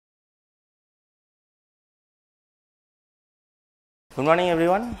Good morning,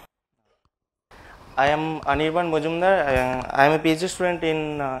 everyone. I am Anirban Mojumdar. I am a PhD student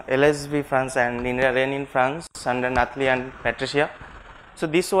in LSB France and in Rennes in France under Nathalie and Patricia. So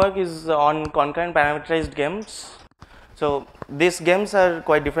this work is on concurrent parameterized games. So these games are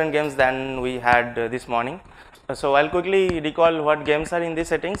quite different games than we had this morning. So I'll quickly recall what games are in these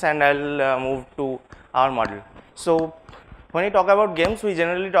settings and I'll move to our model. So when we talk about games, we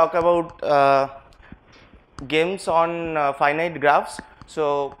generally talk about games on finite graphs.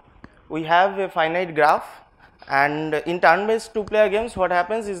 So we have a finite graph, and in turn-based two-player games, what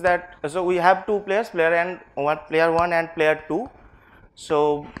happens is that we have two players, player 1 and player 2.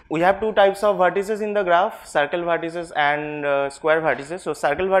 So we have two types of vertices in the graph, circle vertices and square vertices. So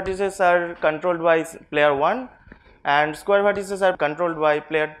circle vertices are controlled by player 1 and square vertices are controlled by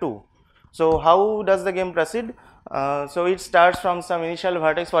player 2. So how does the game proceed? So it starts from some initial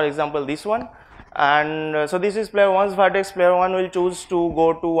vertex, for example this one, and so this is player 1's vertex. Player 1 will choose to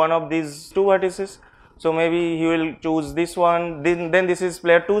go to one of these two vertices. So maybe he will choose this one, then this is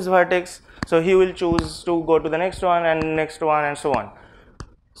player 2's vertex, so he will choose to go to the next one and so on.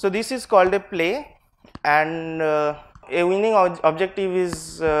 So this is called a play, and a winning objective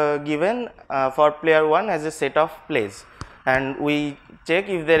is given for player 1 as a set of plays, and we check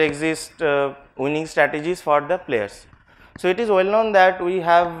if there exist winning strategies for the players. So it is well known that we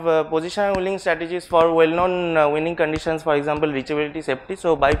have positional winning strategies for well known winning conditions, for example reachability, safety.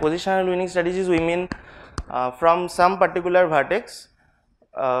 So by positional winning strategies we mean from some particular vertex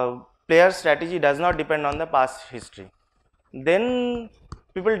player strategy does not depend on the past history. Then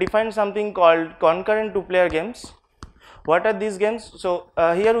people define something called concurrent two-player games. What are these games? So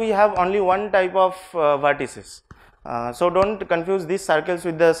here we have only one type of vertices. So don't confuse these circles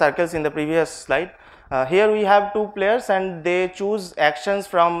with the circles in the previous slide. Here we have two players and they choose actions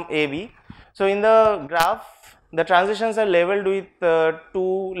from A, B. So in the graph the transitions are labeled with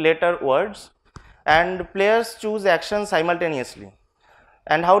two letter words and players choose actions simultaneously.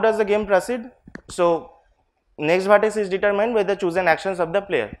 And how does the game proceed? So next vertex is determined by the chosen actions of the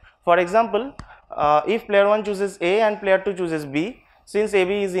player. For example, if player 1 chooses A and player 2 chooses B, since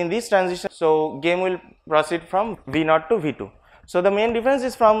AB is in this transition, so game will proceed from V0 to V2. So the main difference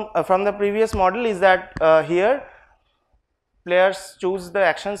is from the previous model is that here players choose the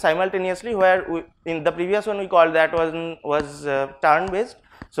action simultaneously, where in the previous one we called that was turn based.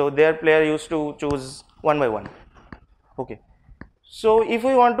 So their player used to choose one by one. Okay. So if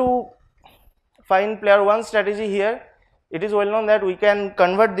we want to find player 1 strategy here, it is well known that we can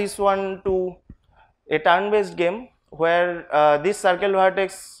convert this one to a turn based game where this circle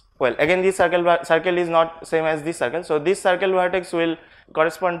vertex, well again this circle is not same as this circle, so this circle vertex will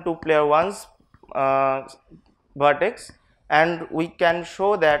correspond to player 1's vertex, and we can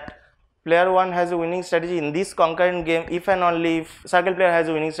show that player 1 has a winning strategy in this concurrent game if and only if circle player has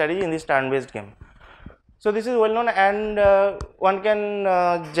a winning strategy in this turn based game. So this is well known, and one can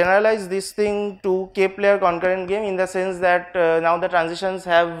generalize this thing to k player concurrent game in the sense that now the transitions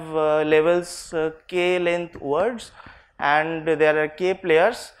have levels k length words and there are k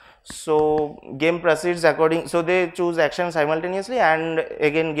players. So game proceeds according, so they choose action simultaneously and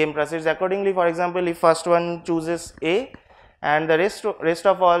again game proceeds accordingly. For example, if first one chooses A and the rest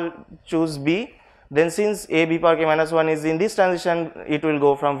of all choose B, then since A B power k minus 1 is in this transition, it will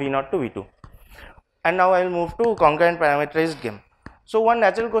go from V0 to V2. And now I will move to concurrent parameterized game. So one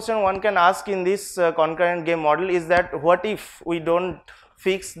natural question one can ask in this concurrent game model is that what if we don't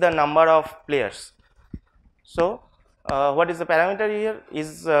fix the number of players? So what is the parameter here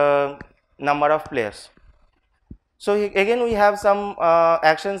is number of players. So again we have some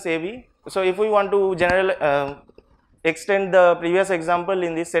actions AB. So if we want to extend the previous example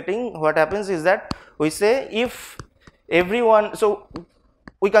in this setting, what happens is that we say if everyone, so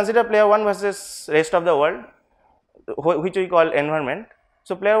we consider player 1 versus rest of the world, which we call environment.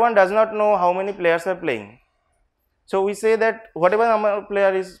 So player 1 does not know how many players are playing. So we say that whatever number of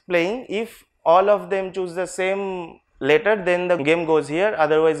player is playing, if all of them choose the same letter, then the game goes here,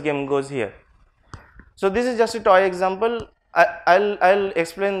 otherwise game goes here. So this is just a toy example. I'll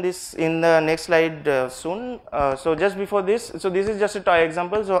explain this in the next slide soon. So just before this, so this is just a toy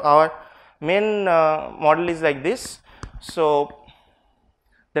example. So our main model is like this. So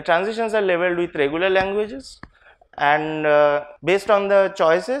the transitions are labeled with regular languages, and based on the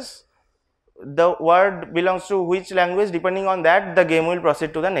choices, the word belongs to which language, depending on that the game will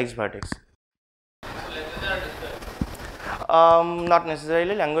proceed to the next vertex. Not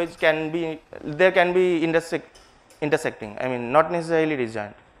necessarily, language can be, there can be intersecting, I mean not necessarily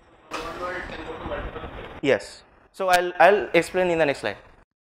disjoint. Yes, so I'll explain in the next slide.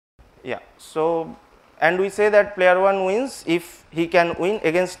 Yeah, so and we say that player 1 wins if he can win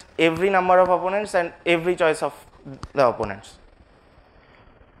against every number of opponents and every choice of the opponents.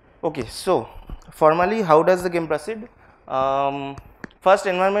 Okay, so formally how does the game proceed? First,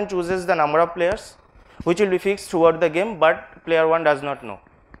 environment chooses the number of players which will be fixed throughout the game, but player 1 does not know.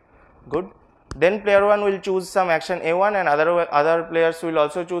 Good. Then player 1 will choose some action A1 and other players will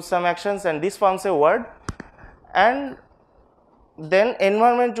also choose some actions, and this forms a word, and then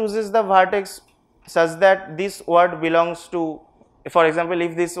environment chooses the vertex such that this word belongs to, for example,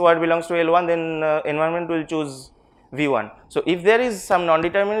 if this word belongs to L1, then environment will choose V1. So if there is some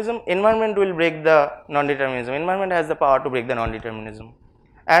non-determinism, environment will break the non-determinism. Environment has the power to break the non-determinism.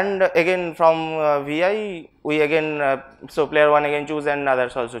 And again from Vi, we again so player 1 again choose and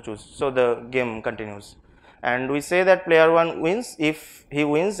others also choose, so the game continues, and we say that player 1 wins if he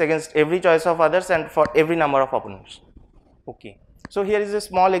wins against every choice of others and for every number of opponents. Okay, so here is a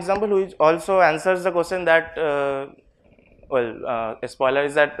small example which also answers the question that a spoiler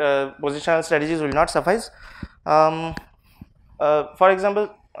is that positional strategies will not suffice. For example,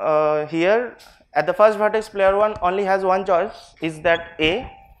 here at the first vertex player 1 only has one choice, is that A.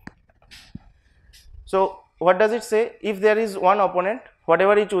 So what does it say? If there is one opponent,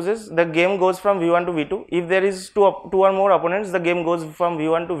 whatever he chooses, the game goes from V1 to V2. If there is two or more opponents, the game goes from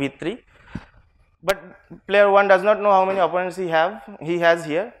V1 to V3. But player 1 does not know how many opponents he has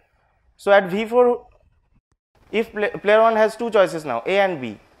here. So at V4, if player 1 has two choices now, A and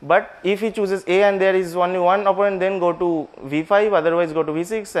B, but if he chooses A and there is only one opponent, then go to V5, otherwise go to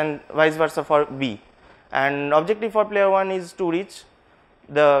V6, and vice versa for B. And objective for player 1 is to reach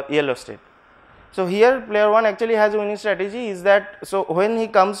the yellow state. So here player 1 actually has a winning strategy, is that so when he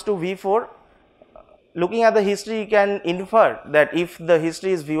comes to V4, looking at the history, he can infer that if the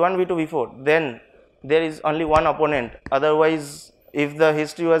history is V1, V2, V4, then there is only one opponent. Otherwise, if the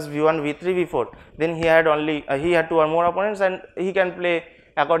history was V1, V3, V4, then he had two or more opponents, and he can play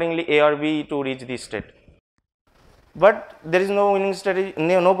accordingly A or B to reach this state. But there is no winning strategy,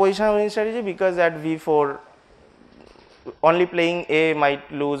 no positional winning strategy, because at V4 only playing A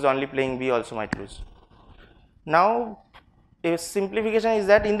might lose, only playing B also might lose. Now a simplification is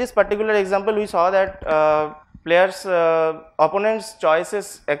that in this particular example we saw that opponents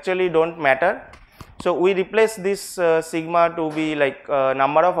choices actually don't matter. So we replace this sigma to be like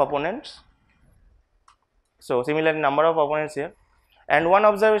number of opponents. So similarly number of opponents here. And one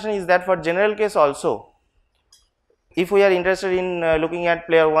observation is that for general case also, if we are interested in looking at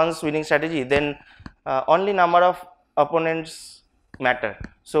player 1's winning strategy, then only number of opponents matter.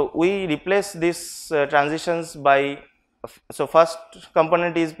 So we replace these transitions by, so first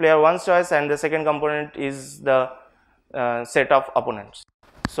component is player 1's choice and the second component is the set of opponents.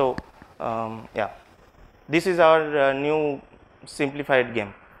 So yeah, this is our new simplified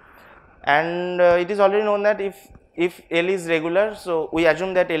game, and it is already known that if L is regular, so we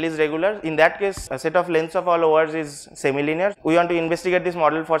assume that L is regular. In that case, a set of lengths of all overs is semilinear. We want to investigate this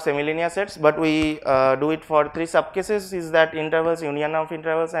model for semilinear sets, but we do it for three subcases, is that intervals, union of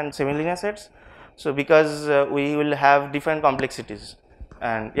intervals, and semilinear sets. So because we will have different complexities,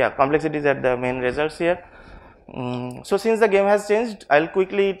 and yeah, complexities are the main results here. So since the game has changed, I'll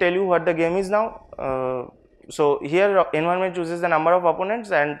quickly tell you what the game is now. So here environment chooses the number of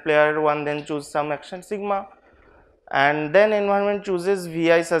opponents and player 1 then choose some action sigma, and then environment chooses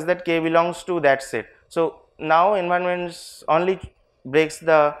Vi such that K belongs to that set. So now environment only breaks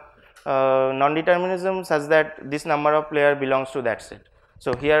the non-determinism such that this number of player belongs to that set.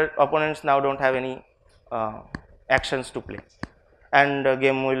 So here opponents now don't have any actions to play, and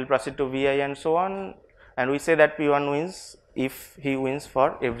game will proceed to Vi and so on, and we say that P1 wins if he wins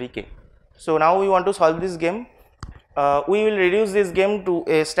for every K. So now we want to solve this game. We will reduce this game to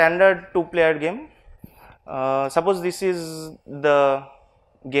a standard two-player game. Suppose this is the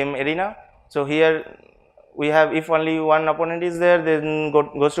game arena. So here we have, if only one opponent is there, then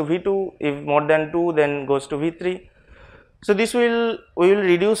goes to V2, if more than two, then goes to V3. So this we will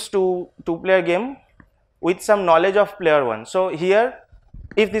reduce to two-player game with some knowledge of player 1. So here,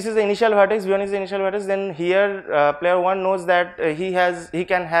 if this is the initial vertex, V1 is the initial vertex, then here player 1 knows that he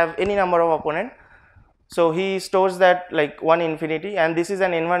can have any number of opponent. So he stores that like 1 infinity, and this is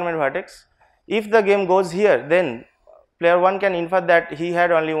an environment vertex. If the game goes here, then player 1 can infer that he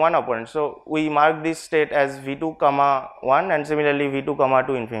had only one opponent. So we mark this state as V2 comma 1, and similarly V2 comma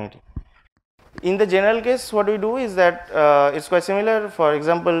 2 infinity. In the general case, what we do is that it's quite similar. For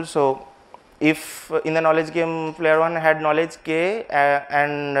example, so if in the knowledge game player 1 had knowledge K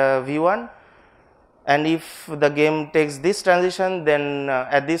and V1, and if the game takes this transition, then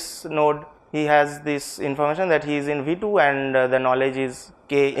at this node he has this information that he is in V2 and the knowledge is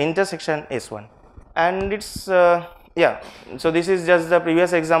K intersection S1. and it's yeah. So this is just the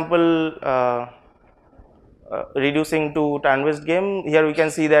previous example, reducing to turn-based game. Here we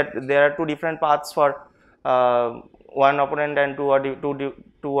can see that there are two different paths for one opponent and two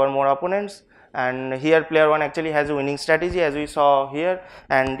or more opponents, and here player 1 actually has a winning strategy, as we saw here,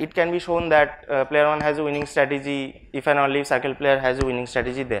 and it can be shown that player 1 has a winning strategy if and only if circle player has a winning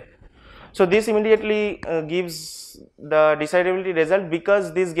strategy there. So this immediately gives the decidability result,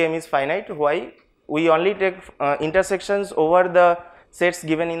 because this game is finite. Why? We only take intersections over the sets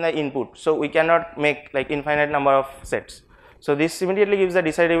given in the input, so we cannot make like infinite number of sets. So this immediately gives the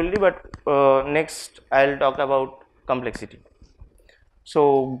decidability, but next I'll talk about complexity.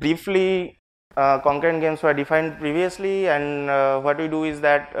 So briefly, concurrent games were defined previously, and what we do is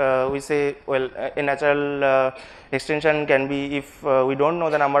that we say, well, a natural extension can be if we don't know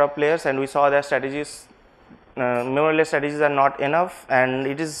the number of players and we saw that strategies, memoryless strategies are not enough, and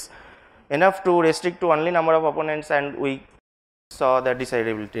it is enough to restrict to only number of opponents, and we saw the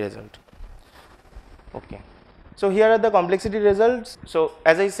decidability result. Okay. So here are the complexity results. So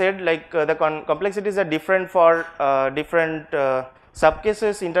as I said, like the complexities are different for different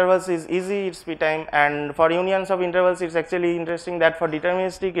subcases. Intervals is easy, it's p time, and for unions of intervals it's actually interesting that for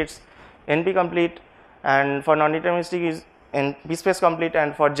deterministic it's NP complete, and for non-deterministic is NP space complete,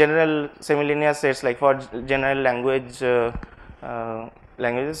 and for general semilinear sets like for general language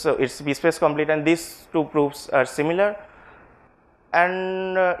languages, so it's p space complete, and these two proofs are similar.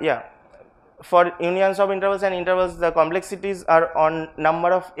 And yeah, for unions of intervals and intervals, the complexities are on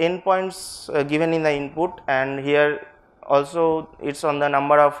number of endpoints given in the input, and here also it's on the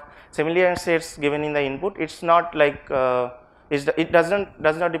number of similar sets given in the input. It's not like it does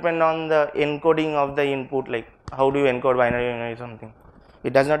not depend on the encoding of the input, like how do you encode binary or something.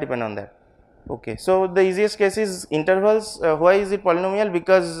 It does not depend on that. Okay, so the easiest case is intervals. Why is it polynomial?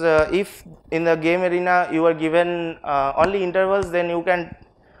 Because if in the game arena you are given only intervals, then you can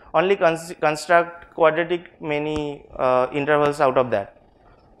only construct quadratic many intervals out of that.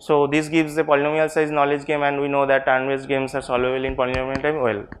 So this gives a polynomial size knowledge game, and we know that turn-based games are solvable in polynomial time.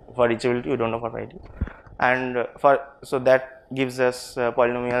 Well, for reachability you don't know for variety, and so that gives us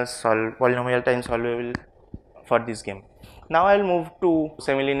polynomial time solvable for this game. Now I will move to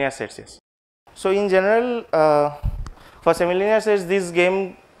semilinear sets. Yes. So in general, for semilinear sets,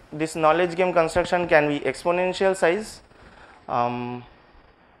 this knowledge game construction can be exponential size,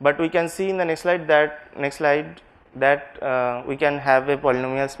 but we can see in the next slide that we can have a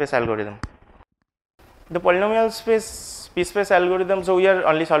polynomial space algorithm. The polynomial space p-space algorithm, so we are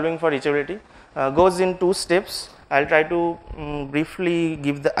only solving for reachability, goes in two steps. I'll try to briefly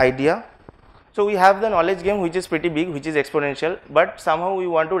give the idea. So we have the knowledge game, which is pretty big, which is exponential, but somehow we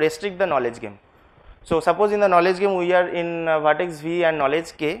want to restrict the knowledge game. So suppose in the knowledge game we are in vertex V and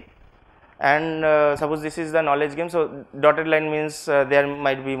knowledge K, and suppose this is the knowledge game, so dotted line means there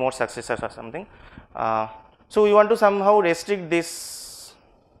might be more successors or something. So we want to somehow restrict this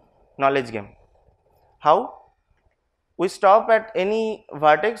knowledge game. How? We stop at any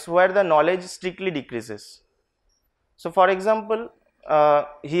vertex where the knowledge strictly decreases. So for example,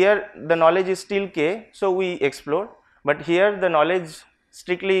 here the knowledge is still K, so we explore, but here the knowledge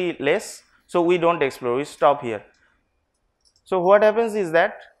strictly less, so we don't explore, we stop here. So what happens is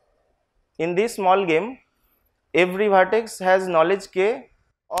that in this small game, every vertex has knowledge K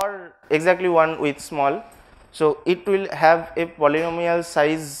or exactly one with small, so it will have a polynomial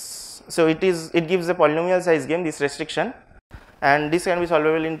size. So it gives a polynomial size game, this restriction, and this can be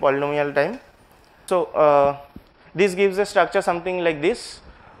solvable in polynomial time. So this gives a structure something like this.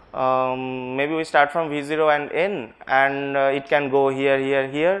 Maybe we start from V0 and N, and it can go here, here,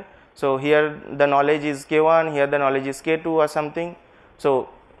 here. So here the knowledge is K1, here the knowledge is K2 or something. So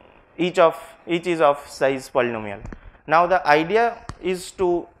each is of size polynomial. Now the idea is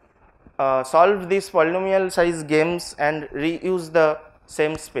to solve these polynomial size games and reuse the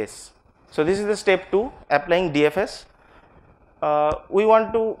same space. So this is the step 2, applying DFS. We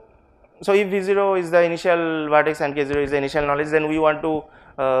want to, so if V0 is the initial vertex and K0 is the initial knowledge, then we want to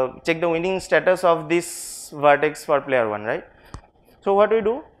check the winning status of this vertex for player 1, right? So what we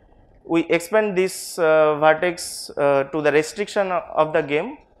do, we expand this vertex to the restriction of the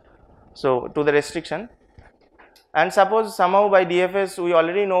game, so to the restriction, and suppose somehow by DFS we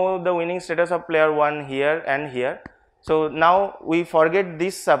already know the winning status of player 1 here and here. So now we forget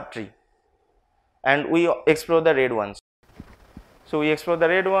this subtree and we explore the red ones. So we explore the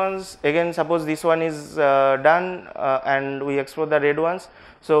red ones again. Suppose this one is done and we explore the red ones.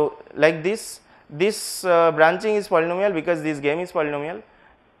 So like this branching is polynomial because this game is polynomial,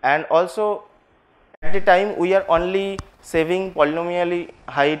 and also at the time we are only saving polynomially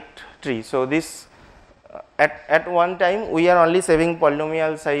height tree. So this at one time we are only saving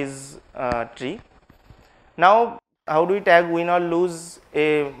polynomial size tree. Now how do we tag win or lose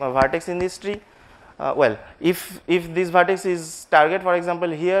a vertex in this tree? Well, if this vertex is target, for example,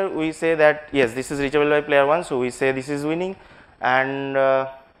 here we say that yes, this is reachable by player 1, so we say this is winning. And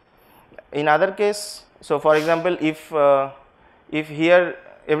in other case, so for example, if here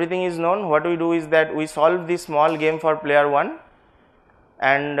everything is known, what we do is that we solve this small game for player 1,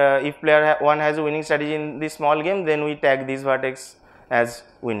 and if player 1 has a winning strategy in this small game, then we tag this vertex as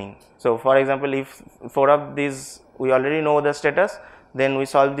winning. So for example, if 4 of these we already know the status, then we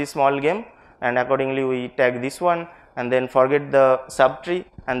solve this small game and accordingly we tag this one and then forget the subtree,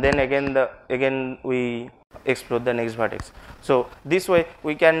 and then again we explore the next vertex. So this way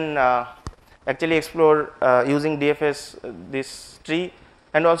we can actually explore using DFS this tree,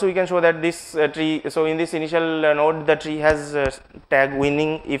 and also we can show that this tree, so in this initial node the tree has tag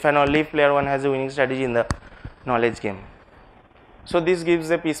winning if and only if player 1 has a winning strategy in the knowledge game. So this gives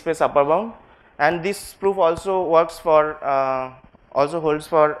a p space upper bound, and this proof also works for also holds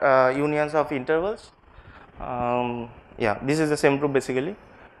for unions of intervals. Yeah, this is the same proof basically,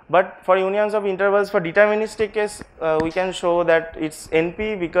 but for unions of intervals for deterministic case we can show that it's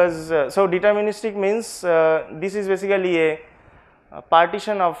NP, because so deterministic means this is basically a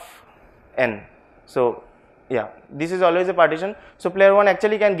partition of n. So yeah, this is always a partition. So player 1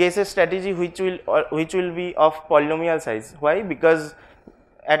 actually can guess a strategy which will be of polynomial size. Why? Because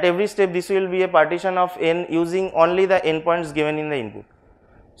at every step this will be a partition of n using only the endpoints given in the input.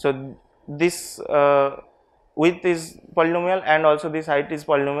 So this width is polynomial and also this height is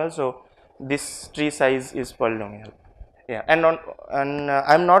polynomial, so this tree size is polynomial. Yeah, and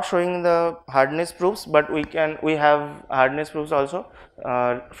I'm not showing the hardness proofs, but we have hardness proofs also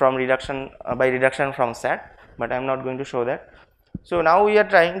from reduction by reduction from SAT, but I'm not going to show that. So now we are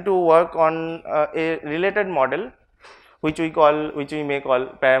trying to work on a related model which we may call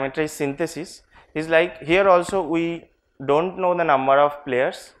parameterized synthesis. Is like here also we don't know the number of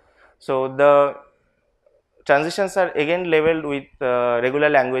players, so the transitions are again labeled with regular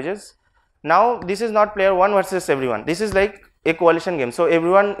languages. Now this is not player 1 versus everyone, this is like a coalition game, so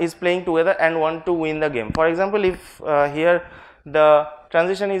everyone is playing together and want to win the game. For example, if here the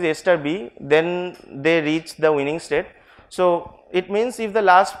transition is A star B, then they reach the winning state. So it means if the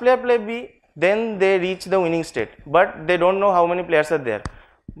last player play B, then they reach the winning state, but they don't know how many players are there.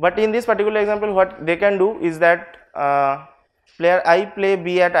 But in this particular example, what they can do is that player I play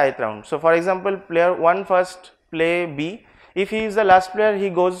B at ith round. So for example, player 1 first play B. If he is the last player,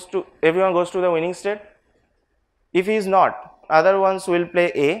 everyone goes to the winning state. If he is not, other ones will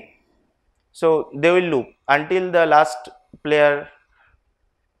play A. So they will loop until the last player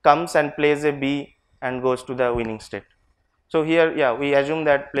comes and plays a B and goes to the winning state. So here, yeah, we assume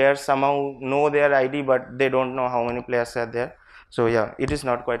that players somehow know their ID, but they don't know how many players are there. So yeah, it is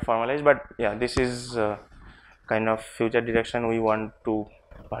not quite formalized, but yeah, this is kind of future direction we want to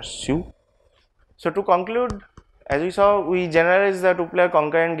pursue. So to conclude, as we saw, we generalize the two-player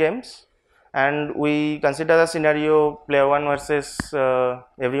concurrent games, and we consider the scenario player 1 versus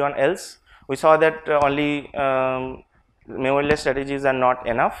everyone else. We saw that only memoryless strategies are not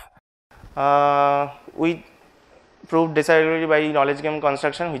enough. We proved decidability by knowledge game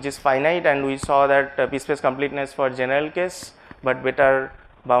construction, which is finite, and we saw that p-space completeness for general case, but better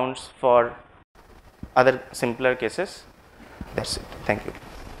bounds for other simpler cases. That's it. Thank you.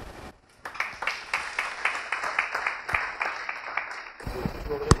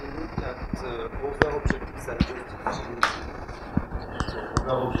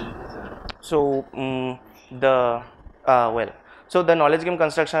 So so the knowledge game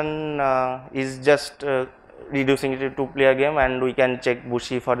construction is just reducing it to two-player game, and we can check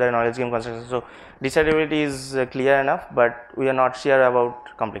Bushi for the knowledge game construction. So decidability is clear enough, but we are not sure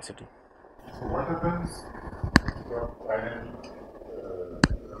about complexity. So what happens for dynamic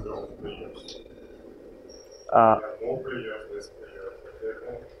number of players? More players, less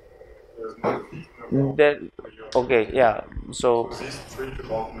players. There's no fixed number of players. Okay, yeah. So this trait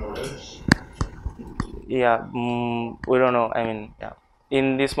about knowledge. Yeah, we don't know. I mean, yeah.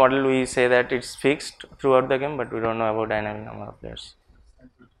 In this model, we say that it's fixed throughout the game, but we don't know about dynamic number of players.